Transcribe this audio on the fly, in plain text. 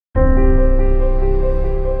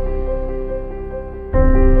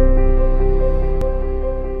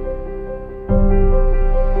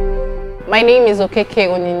My name is Okeke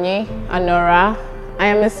Oyinye Anora. I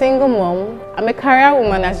am a single mom. I'm a career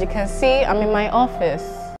woman. As you can see, I'm in my office.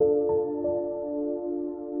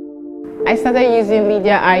 I started using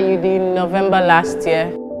LYDIA IUD in November last year.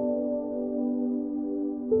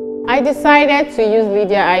 I decided to use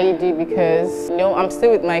LYDIA IUD because, I'm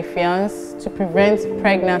still with my fiance to prevent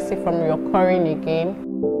pregnancy from reoccurring again.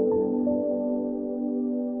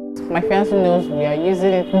 My fiance knows we are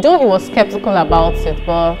using it. Though he was skeptical about it,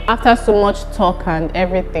 but after so much talk and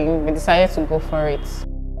everything, we decided to go for it.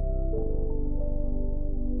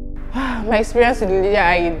 My experience with LYDIA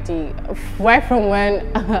IUD, right from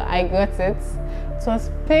when I got it, it was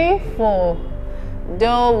painful.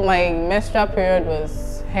 Though my menstrual period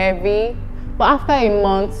was heavy, but after a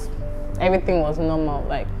month, everything was normal.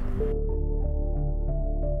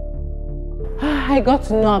 I got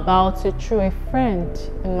to know about it through a friend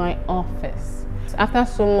in my office. After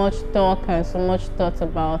so much talk and so much thought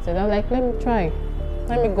about it, I was like, let me try.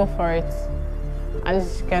 Let me go for it. And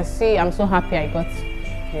as you can see, I'm so happy I got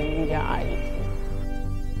the LYDIA IUD.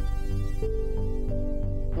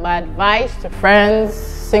 My advice to friends,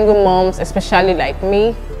 single moms, especially like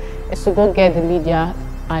me, is to go get the LYDIA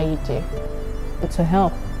IUD. It will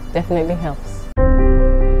help, definitely helps.